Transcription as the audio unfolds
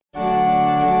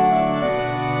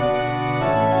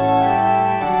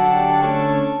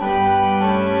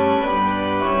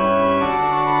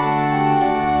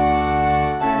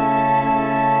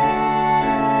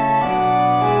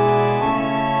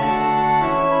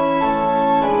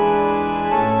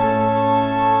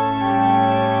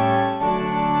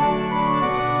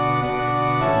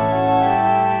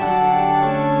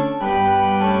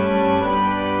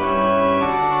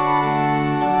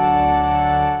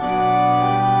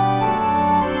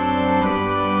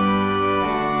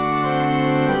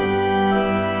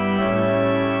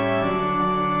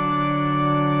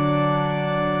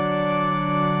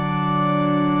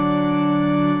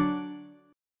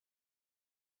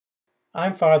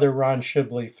I'm Father Ron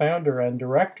Shibley, founder and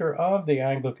director of the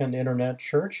Anglican Internet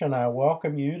Church, and I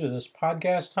welcome you to this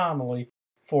podcast homily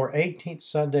for 18th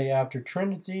Sunday after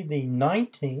Trinity, the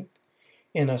 19th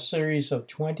in a series of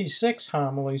 26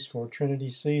 homilies for Trinity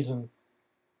season.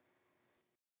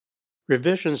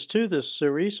 Revisions to this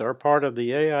series are part of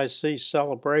the AIC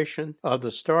celebration of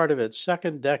the start of its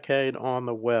second decade on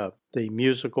the web. The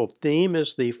musical theme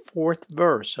is the fourth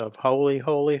verse of Holy,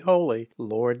 Holy, Holy,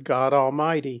 Lord God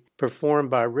Almighty, performed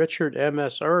by Richard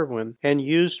M.S. Irwin and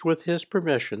used with his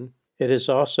permission. It is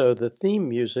also the theme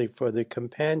music for the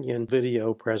companion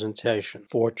video presentation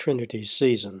for Trinity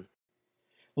season.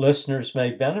 Listeners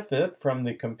may benefit from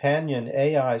the companion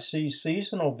AIC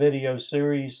seasonal video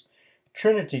series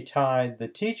Trinity Tide, the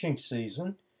teaching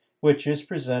season, which is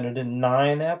presented in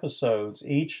 9 episodes,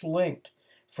 each linked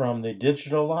from the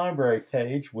digital library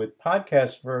page with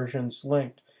podcast versions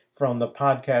linked from the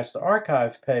podcast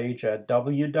archive page at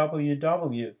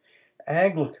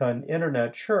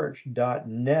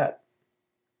www.anglicaninternetchurch.net.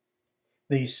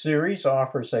 The series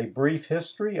offers a brief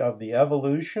history of the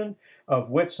evolution of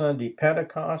Whitsunday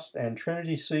Pentecost and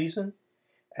Trinity season,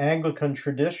 Anglican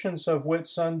traditions of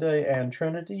Whitsunday and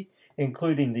Trinity,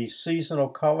 including the seasonal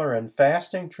color and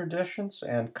fasting traditions,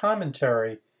 and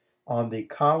commentary on the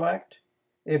collect,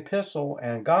 epistle,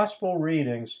 and gospel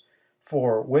readings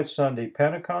for Whitsunday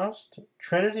Pentecost,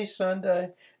 Trinity Sunday,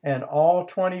 and all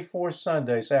 24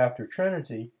 Sundays after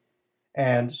Trinity,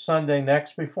 and Sunday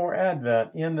next before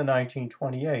Advent in the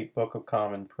 1928 Book of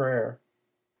Common Prayer.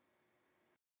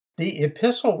 The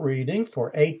epistle reading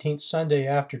for 18th Sunday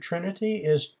after Trinity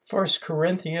is 1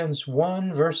 Corinthians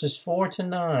 1 verses 4 to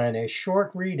 9, a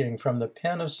short reading from the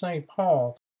pen of St.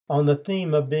 Paul on the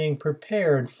theme of being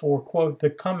prepared for, quote, the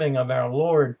coming of our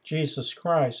Lord Jesus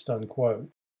Christ,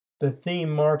 unquote. The theme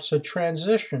marks a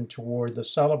transition toward the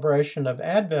celebration of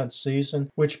Advent season,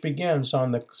 which begins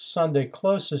on the Sunday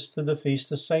closest to the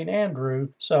Feast of St. Andrew,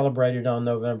 celebrated on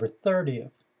November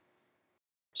 30th.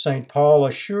 St. Paul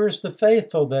assures the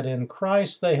faithful that in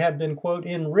Christ they have been, quote,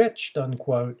 enriched,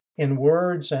 unquote, in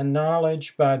words and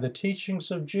knowledge by the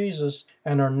teachings of Jesus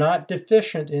and are not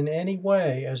deficient in any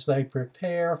way as they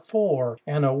prepare for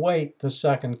and await the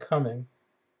second coming.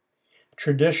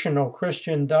 Traditional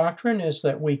Christian doctrine is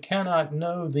that we cannot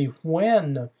know the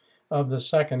when of the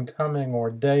second coming or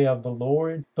day of the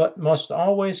Lord, but must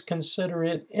always consider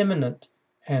it imminent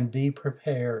and be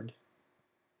prepared.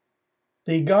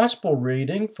 The Gospel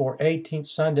reading for 18th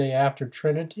Sunday after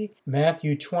Trinity,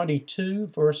 Matthew 22,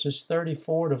 verses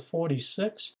 34 to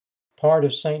 46, part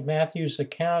of St. Matthew's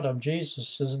account of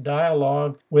Jesus'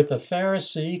 dialogue with a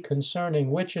Pharisee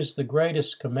concerning which is the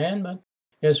greatest commandment,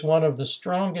 is one of the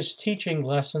strongest teaching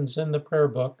lessons in the prayer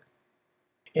book.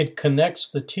 It connects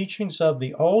the teachings of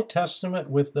the Old Testament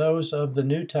with those of the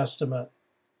New Testament.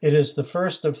 It is the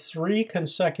first of 3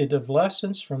 consecutive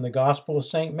lessons from the Gospel of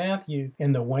St. Matthew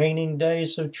in the waning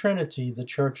days of Trinity, the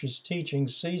Church's teaching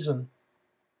season.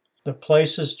 The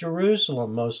place is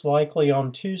Jerusalem, most likely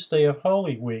on Tuesday of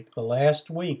Holy Week, the last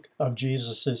week of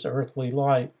Jesus' earthly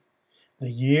life.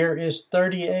 The year is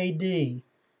 30 A.D.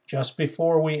 Just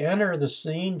before we enter the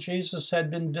scene, Jesus had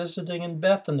been visiting in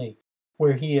Bethany,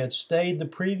 where he had stayed the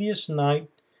previous night,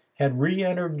 had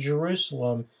re-entered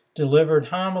Jerusalem, delivered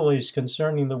homilies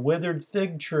concerning the withered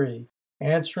fig tree,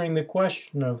 answering the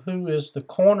question of who is the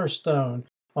cornerstone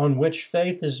on which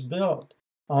faith is built,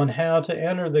 on how to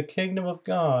enter the kingdom of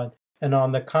God, and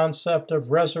on the concept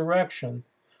of resurrection,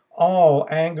 all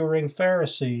angering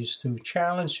Pharisees who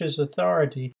challenged his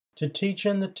authority to teach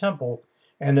in the temple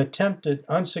and attempted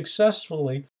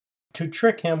unsuccessfully to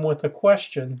trick him with a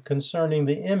question concerning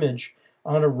the image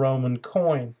on a Roman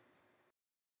coin.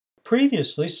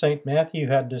 Previously, St. Matthew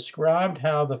had described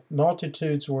how the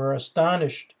multitudes were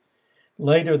astonished.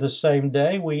 Later the same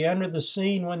day, we enter the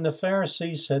scene when the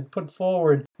Pharisees had put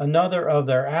forward another of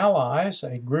their allies,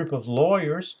 a group of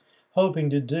lawyers,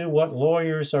 hoping to do what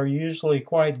lawyers are usually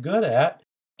quite good at,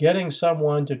 getting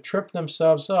someone to trip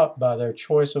themselves up by their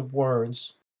choice of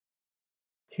words.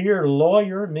 Here,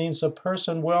 lawyer means a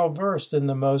person well versed in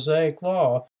the Mosaic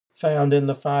law, found in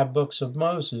the 5 books of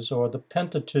Moses, or the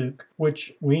Pentateuch,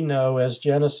 which we know as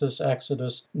Genesis,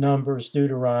 Exodus, Numbers,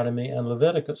 Deuteronomy, and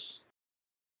Leviticus.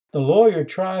 The lawyer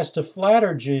tries to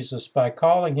flatter Jesus by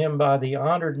calling him by the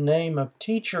honored name of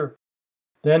teacher,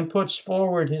 then puts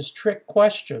forward his trick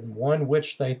question, one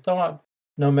which they thought,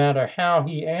 no matter how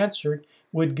he answered,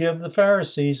 would give the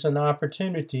Pharisees an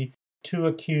opportunity to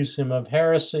accuse him of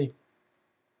heresy.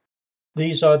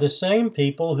 These are the same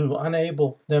people who,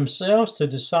 unable themselves to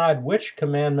decide which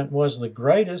commandment was the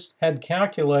greatest, had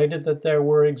calculated that there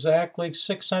were exactly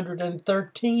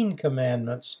 613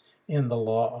 commandments in the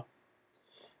law.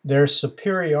 Their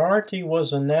superiority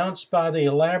was announced by the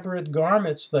elaborate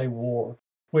garments they wore,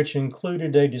 which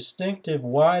included a distinctive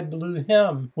wide blue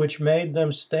hem, which made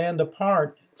them stand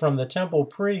apart from the temple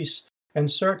priests and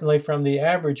certainly from the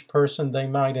average person they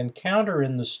might encounter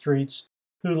in the streets,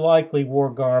 who likely wore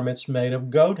garments made of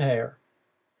goat hair.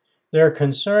 Their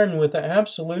concern with the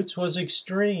absolutes was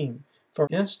extreme. For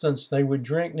instance, they would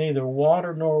drink neither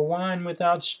water nor wine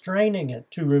without straining it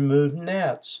to remove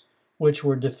gnats, which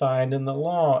were defined in the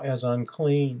law as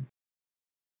unclean.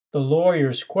 The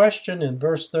lawyer's question in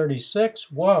verse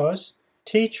 36 was,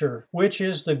 "Teacher, which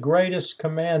is the greatest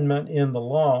commandment in the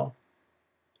law?"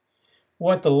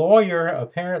 What the lawyer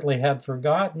apparently had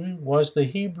forgotten was the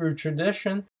Hebrew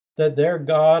tradition that their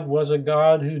God was a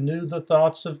God who knew the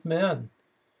thoughts of men.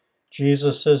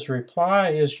 Jesus' reply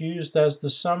is used as the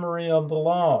summary of the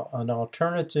law, an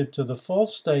alternative to the full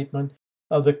statement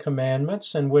of the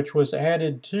commandments, and which was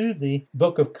added to the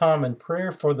Book of Common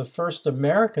Prayer for the first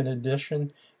American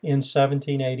edition in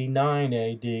 1789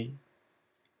 AD.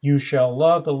 You shall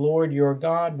love the Lord your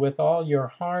God with all your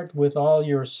heart, with all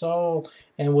your soul,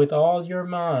 and with all your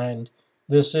mind.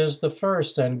 This is the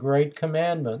first and great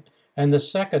commandment, and the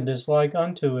second is like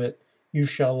unto it. You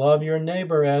shall love your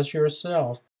neighbor as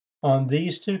yourself. On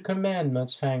these two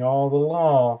commandments hang all the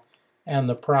law and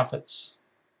the prophets.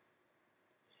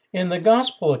 In the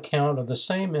gospel account of the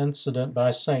same incident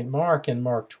by St. Mark in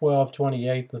Mark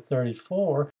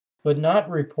 12:28-34, but not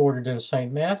reported in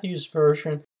St. Matthew's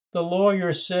version, the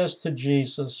lawyer says to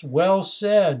Jesus, "Well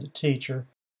said, teacher.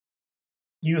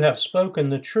 You have spoken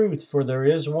the truth, for there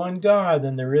is one God,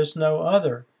 and there is no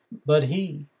other but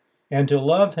He. And to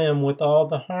love Him with all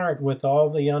the heart, with all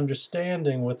the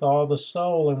understanding, with all the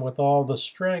soul, and with all the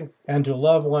strength, and to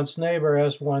love one's neighbor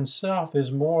as oneself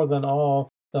is more than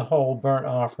all the whole burnt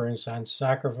offerings and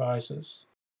sacrifices."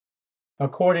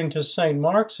 According to St.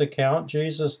 Mark's account,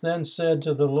 Jesus then said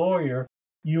to the lawyer,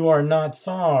 "You are not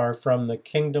far from the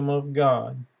kingdom of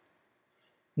God."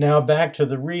 Now back to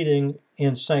the reading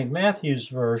in St. Matthew's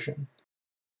version.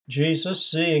 Jesus,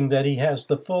 seeing that he has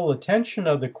the full attention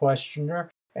of the questioner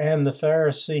and the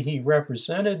Pharisee he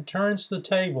represented, turns the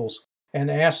tables and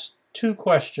asks two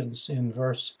questions in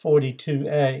verse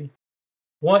 42a.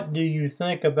 What do you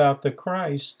think about the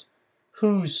Christ?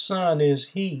 Whose son is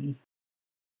he?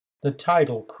 The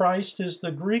title Christ is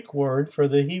the Greek word for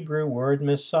the Hebrew word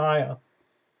Messiah.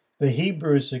 The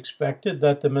Hebrews expected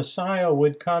that the Messiah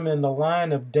would come in the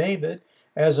line of David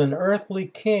as an earthly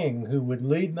king who would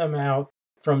lead them out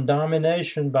from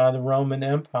domination by the Roman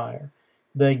Empire.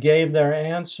 They gave their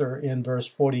answer in verse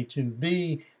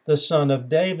 42b, the Son of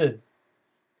David.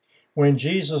 When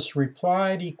Jesus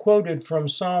replied, he quoted from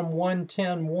Psalm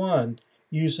 110:1,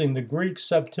 using the Greek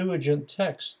Septuagint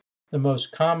text, the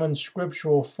most common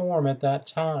scriptural form at that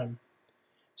time.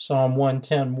 Psalm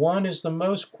 110:1 is the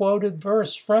most quoted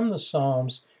verse from the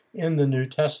Psalms in the New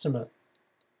Testament.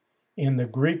 In the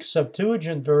Greek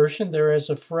Septuagint version, there is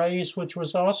a phrase which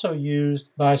was also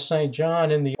used by St.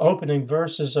 John in the opening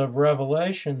verses of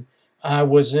Revelation, I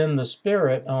was in the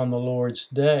Spirit on the Lord's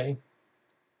day.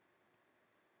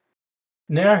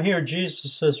 Now hear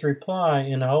Jesus' reply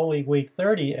in Holy Week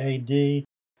 30 AD,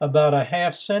 about a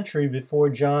half century before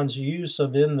John's use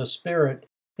of in the Spirit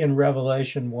in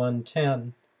Revelation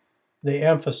 1:10. The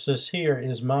emphasis here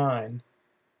is mine.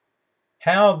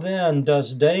 How then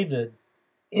does David,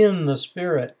 in the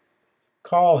Spirit,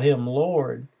 call him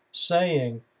Lord,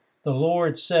 saying, The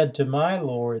Lord said to my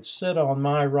Lord, sit on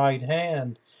my right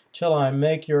hand, till I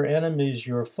make your enemies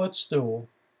your footstool?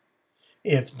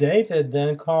 If David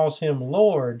then calls him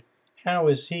Lord, how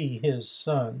is he his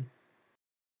son?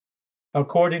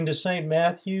 According to St.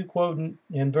 Matthew, quoted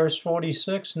in verse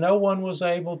 46, no one was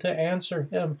able to answer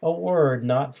him a word.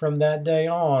 Not from that day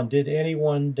on did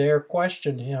anyone dare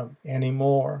question him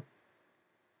anymore.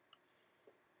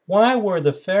 Why were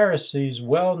the Pharisees,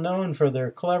 well known for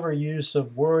their clever use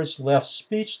of words, left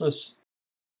speechless?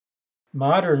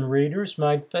 Modern readers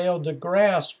might fail to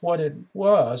grasp what it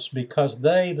was because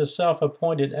they, the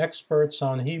self-appointed experts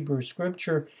on Hebrew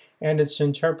scripture and its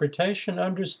interpretation,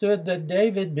 understood that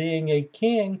David, being a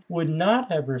king, would not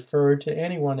have referred to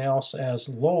anyone else as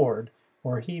Lord,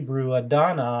 or Hebrew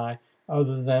Adonai,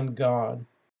 other than God.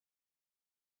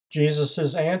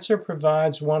 Jesus' answer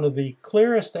provides one of the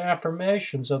clearest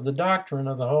affirmations of the doctrine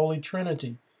of the Holy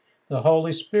Trinity. The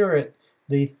Holy Spirit,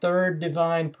 the third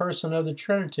divine person of the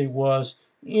Trinity, was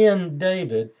in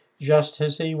David, just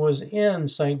as he was in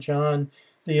St. John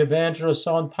the Evangelist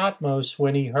on Patmos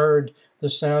when he heard the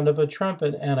sound of a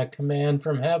trumpet and a command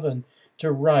from heaven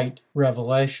to write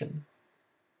Revelation.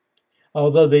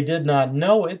 Although they did not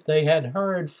know it, they had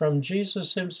heard from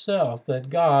Jesus himself that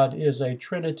God is a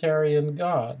Trinitarian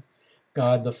God,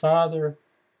 God the Father,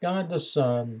 God the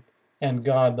Son, and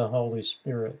God the Holy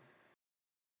Spirit.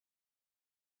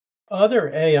 Other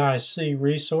AIC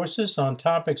resources on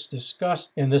topics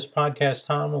discussed in this podcast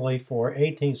homily for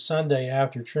 18th Sunday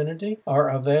after Trinity are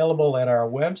available at our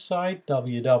website,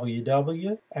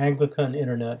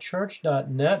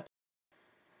 www.anglicaninternetchurch.net.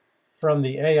 From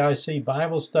the AIC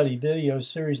Bible Study Video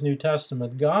Series New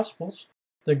Testament Gospels,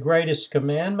 the greatest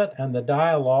commandment and the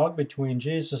dialogue between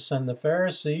Jesus and the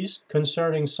Pharisees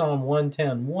concerning Psalm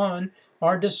 110:1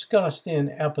 are discussed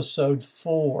in Episode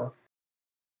 4.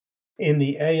 In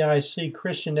the AIC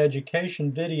Christian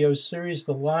Education video series,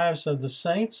 The Lives of the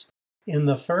Saints, in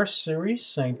the first series,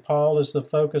 St. Paul is the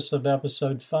focus of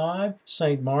Episode 5,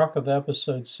 St. Mark of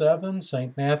Episode 7,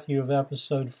 St. Matthew of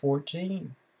Episode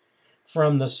 14.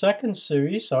 From the second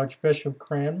series, Archbishop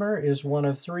Cranmer is one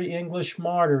of 3 English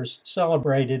martyrs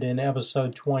celebrated in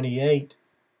Episode 28.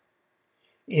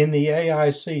 In the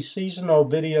AIC seasonal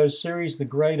video series, The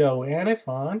Great O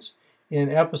Antiphons, in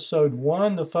Episode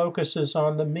 1, the focus is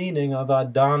on the meaning of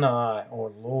Adonai, or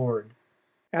Lord.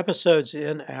 Episodes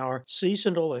in our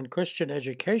seasonal and Christian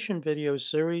education video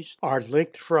series are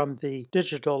linked from the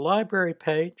digital library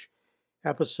page.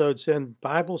 Episodes in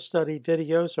Bible study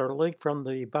videos are linked from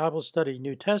the Bible study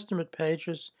New Testament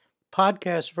pages.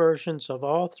 Podcast versions of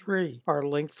all 3 are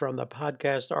linked from the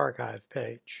podcast archive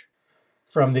page.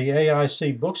 From the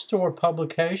AIC bookstore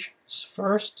publications,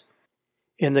 first,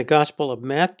 in the Gospel of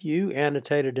Matthew,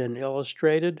 annotated and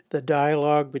illustrated, the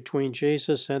dialogue between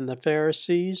Jesus and the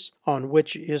Pharisees, on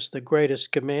which is the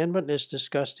greatest commandment, is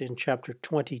discussed in chapter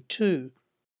 22.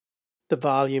 The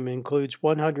volume includes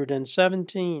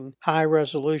 117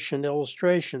 high-resolution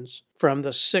illustrations from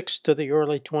the 6th to the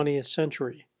early 20th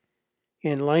century.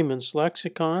 In layman's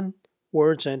lexicon,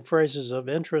 words and phrases of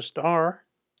interest are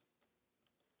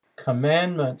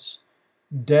commandments,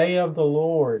 day of the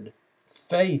Lord,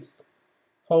 faith,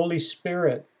 Holy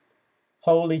Spirit,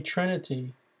 Holy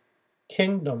Trinity,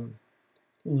 kingdom,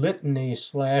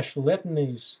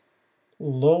 litany/litanies,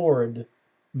 Lord,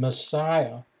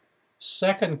 Messiah,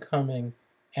 second coming,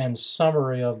 and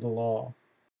summary of the law.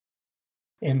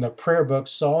 In the prayer book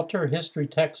Psalter, history,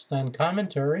 text, and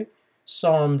commentary,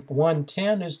 Psalm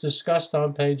 110 is discussed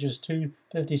on pages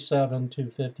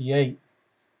 257-258.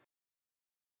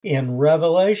 In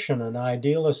Revelation, an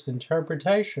idealist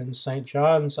interpretation, St.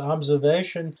 John's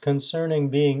observation concerning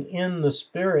being in the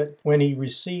Spirit when he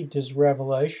received his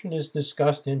revelation is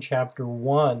discussed in chapter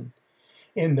 1.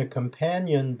 In the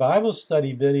companion Bible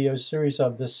study video series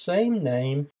of the same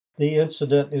name, the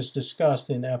incident is discussed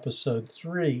in episode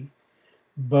 3.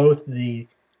 Both the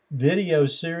video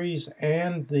series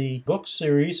and the book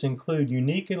series include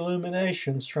unique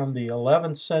illuminations from the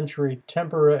 11th century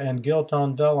tempera and gilt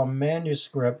on vellum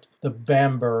manuscript, the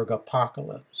Bamberg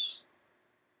Apocalypse.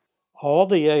 All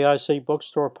the AIC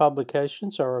bookstore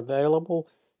publications are available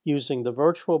using the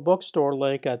virtual bookstore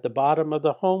link at the bottom of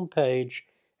the home page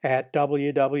at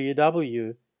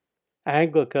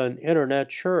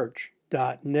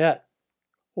www.anglicaninternetchurch.net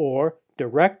or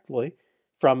directly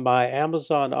from my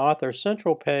Amazon Author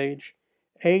Central page,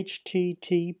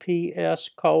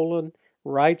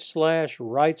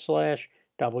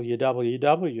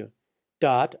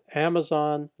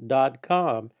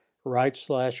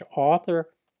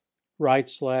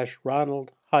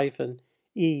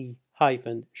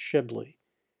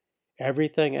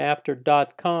 Everything after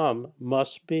 .com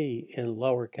must be in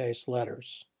lowercase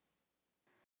letters.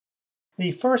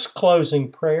 The first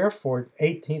closing prayer for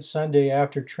 18th Sunday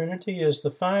after Trinity is the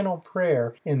final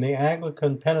prayer in the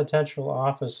Anglican Penitential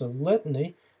Office of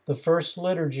Litany, the first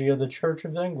liturgy of the Church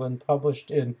of England,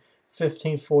 published in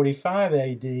 1545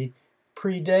 AD,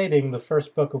 predating the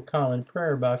first Book of Common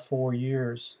Prayer by 4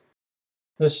 years.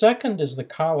 The second is the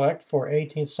collect for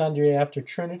 18th Sunday after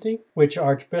Trinity, which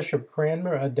Archbishop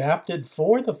Cranmer adapted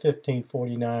for the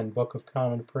 1549 Book of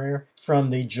Common Prayer from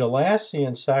the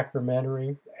Gelasian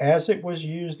Sacramentary as it was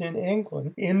used in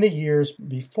England in the years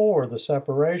before the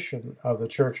separation of the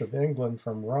Church of England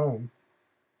from Rome.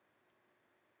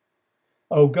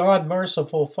 O God,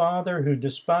 merciful Father, who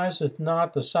despiseth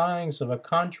not the sighings of a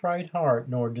contrite heart,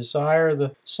 nor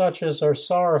such as are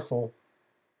sorrowful,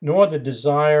 nor the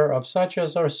desire of such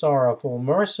as are sorrowful,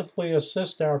 mercifully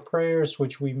assist our prayers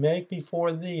which we make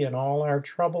before Thee in all our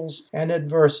troubles and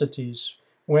adversities,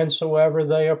 whensoever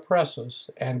they oppress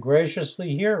us, and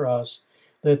graciously hear us,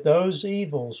 that those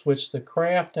evils which the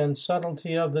craft and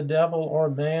subtlety of the devil or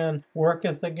man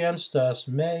worketh against us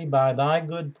may, by Thy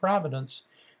good providence,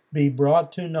 be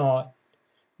brought to naught.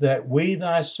 that we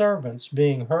thy servants,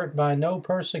 being hurt by no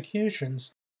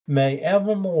persecutions, may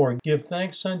evermore give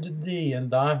thanks unto thee in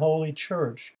thy holy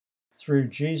church, through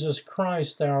Jesus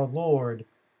Christ our Lord.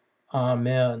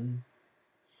 Amen.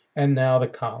 And now the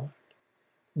collect.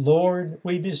 Lord,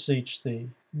 we beseech thee,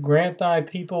 grant thy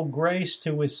people grace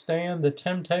to withstand the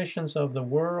temptations of the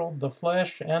world, the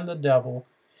flesh, and the devil,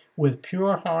 with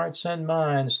pure hearts and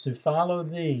minds to follow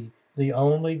thee, the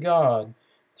only God,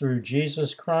 through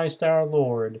Jesus Christ our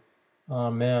Lord.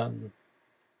 Amen.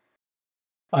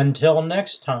 Until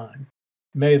next time,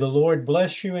 may the Lord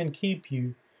bless you and keep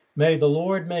you. May the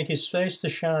Lord make his face to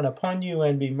shine upon you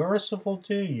and be merciful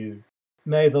to you.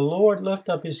 May the Lord lift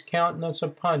up his countenance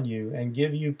upon you and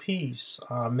give you peace.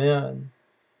 Amen.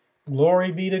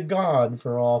 Glory be to God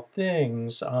for all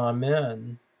things.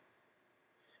 Amen.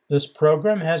 This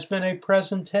program has been a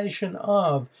presentation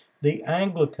of the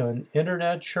Anglican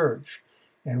Internet Church,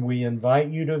 and we invite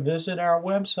you to visit our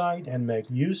website and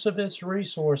make use of its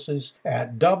resources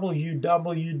at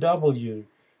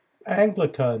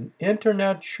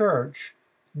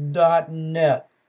www.anglicaninternetchurch.net.